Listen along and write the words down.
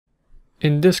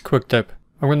In this quick tip,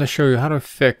 I'm going to show you how to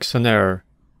fix an error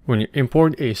when you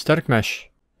import a static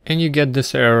mesh and you get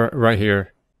this error right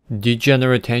here.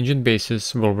 Degenerate tangent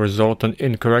bases will result in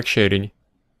incorrect shading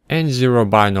and 0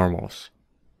 binormals.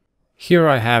 Here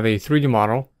I have a 3D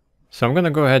model, so I'm going to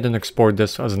go ahead and export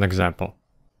this as an example.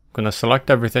 I'm going to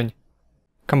select everything,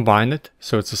 combine it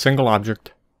so it's a single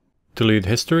object, delete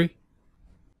history,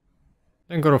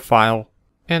 then go to File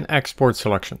and Export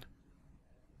Selection.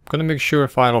 I'm going to make sure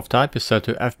file of type is set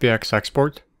to FBX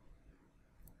export.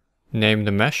 Name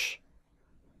the mesh.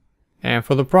 And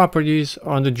for the properties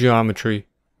on the geometry,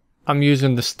 I'm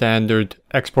using the standard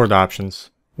export options,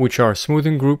 which are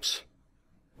smoothing groups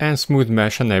and smooth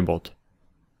mesh enabled.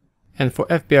 And for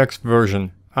FBX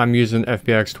version, I'm using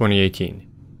FBX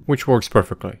 2018, which works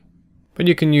perfectly. But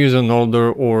you can use an older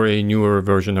or a newer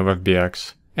version of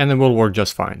FBX, and it will work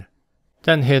just fine.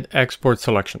 Then hit Export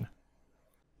Selection.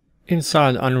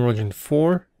 Inside Unreal Engine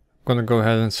 4, I'm going to go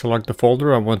ahead and select the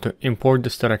folder I want to import the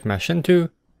static mesh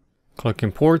into. Click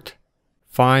Import,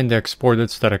 find the exported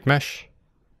static mesh,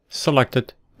 select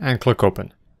it, and click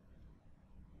Open.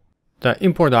 The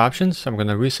import options, I'm going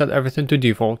to reset everything to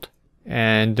default,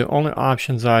 and the only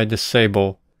options I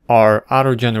disable are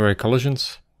Auto-Generate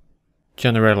Collisions,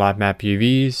 Generate Light Map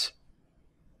UVs,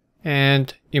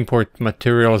 and Import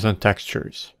Materials and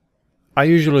Textures. I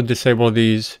usually disable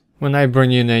these when I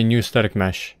bring in a new static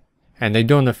mesh, and they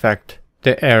don't affect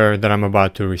the error that I'm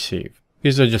about to receive.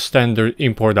 These are just standard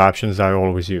import options I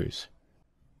always use.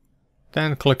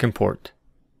 Then click Import.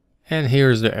 And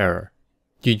here's the error.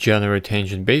 Degenerate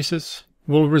tangent bases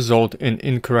will result in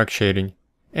incorrect shading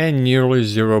and nearly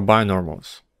 0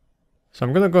 binormals. So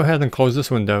I'm going to go ahead and close this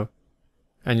window,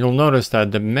 and you'll notice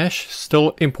that the mesh is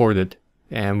still imported,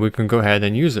 and we can go ahead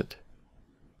and use it.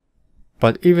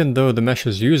 But even though the mesh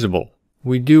is usable,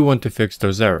 we do want to fix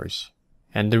those errors.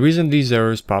 And the reason these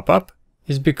errors pop up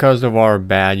is because of our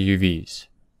bad UVs.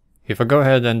 If I go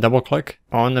ahead and double click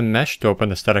on the mesh to open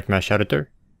the static mesh editor,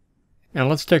 and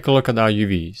let's take a look at our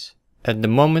UVs. At the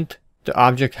moment, the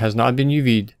object has not been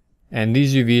UV'd, and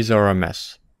these UVs are a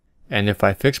mess. And if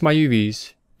I fix my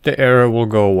UVs, the error will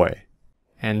go away.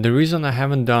 And the reason I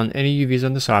haven't done any UVs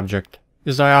on this object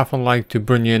is I often like to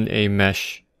bring in a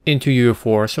mesh into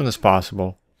UE4 as soon as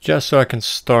possible, just so I can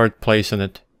start placing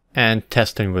it and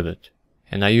testing with it.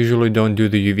 And I usually don't do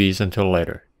the UVs until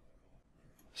later.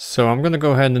 So I'm going to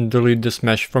go ahead and delete this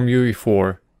mesh from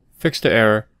UE4, fix the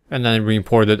error, and then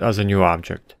re-import it as a new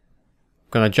object. I'm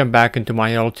going to jump back into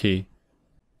my LT,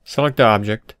 select the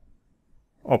object,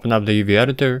 open up the UV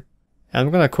editor, and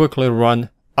I'm going to quickly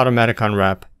run automatic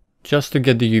unwrap just to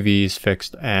get the UVs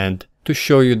fixed and to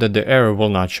show you that the error will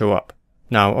not show up.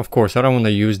 Now, of course, I don't want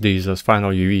to use these as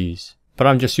final UVs, but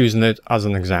I'm just using it as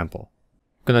an example.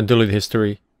 I'm going to delete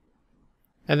history,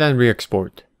 and then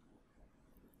re-export.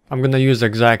 I'm going to use the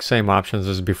exact same options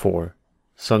as before,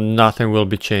 so nothing will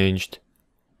be changed.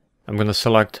 I'm going to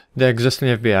select the existing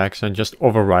FBX and just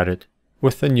override it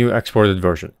with the new exported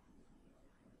version.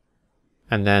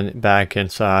 And then back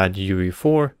inside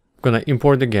UE4, I'm going to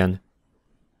import again.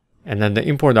 And then the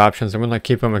import options, I'm going to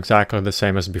keep them exactly the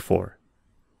same as before.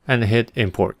 And hit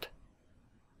Import.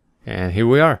 And here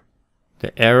we are.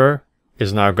 The error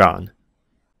is now gone.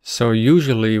 So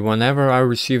usually whenever I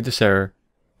receive this error,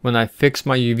 when I fix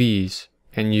my UVs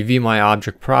and UV my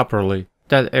object properly,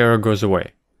 that error goes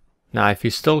away. Now if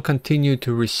you still continue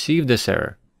to receive this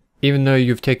error, even though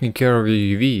you've taken care of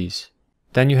your UVs,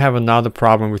 then you have another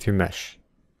problem with your mesh.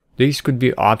 These could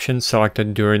be options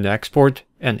selected during the export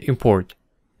and import,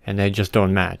 and they just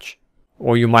don't match.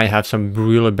 Or you might have some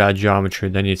really bad geometry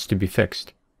that needs to be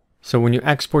fixed. So when you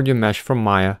export your mesh from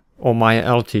Maya or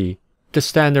Maya LT, the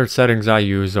standard settings I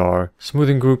use are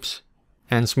smoothing groups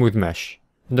and smooth mesh.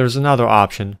 There's another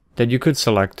option that you could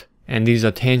select, and these are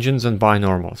tangents and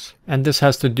binormals. And this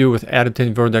has to do with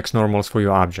editing vertex normals for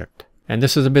your object. And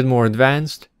this is a bit more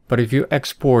advanced, but if you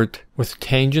export with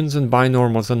tangents and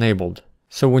binormals enabled,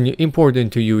 so when you import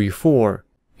into UE4,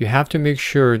 you have to make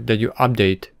sure that you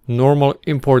update normal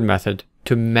import method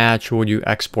to match what you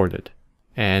exported.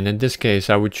 And in this case,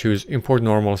 I would choose import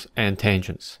normals and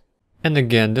tangents. And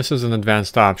again, this is an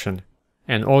advanced option.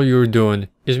 And all you're doing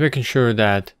is making sure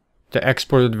that the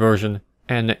exported version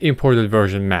and the imported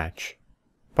version match.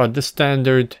 But the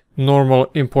standard normal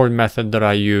import method that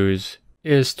I use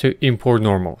is to import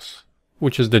normals,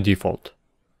 which is the default.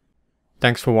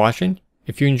 Thanks for watching.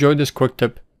 If you enjoyed this quick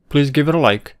tip, please give it a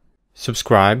like,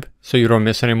 subscribe so you don't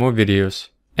miss any more videos,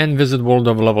 and visit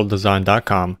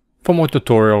worldofleveldesign.com for more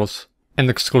tutorials and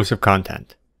exclusive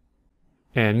content.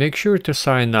 And make sure to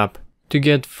sign up to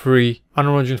get free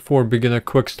Unreal Engine 4 Beginner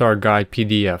Quick Start Guide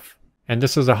PDF. And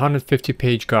this is a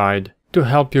 150-page guide to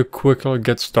help you quickly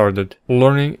get started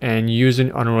learning and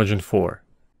using Unreal Engine 4.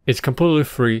 It's completely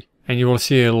free, and you will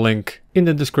see a link in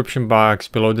the description box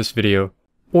below this video,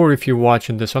 or if you're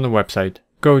watching this on the website,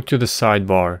 go to the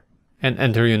sidebar and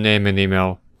enter your name and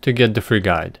email to get the free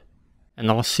guide. And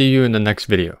I'll see you in the next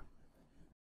video.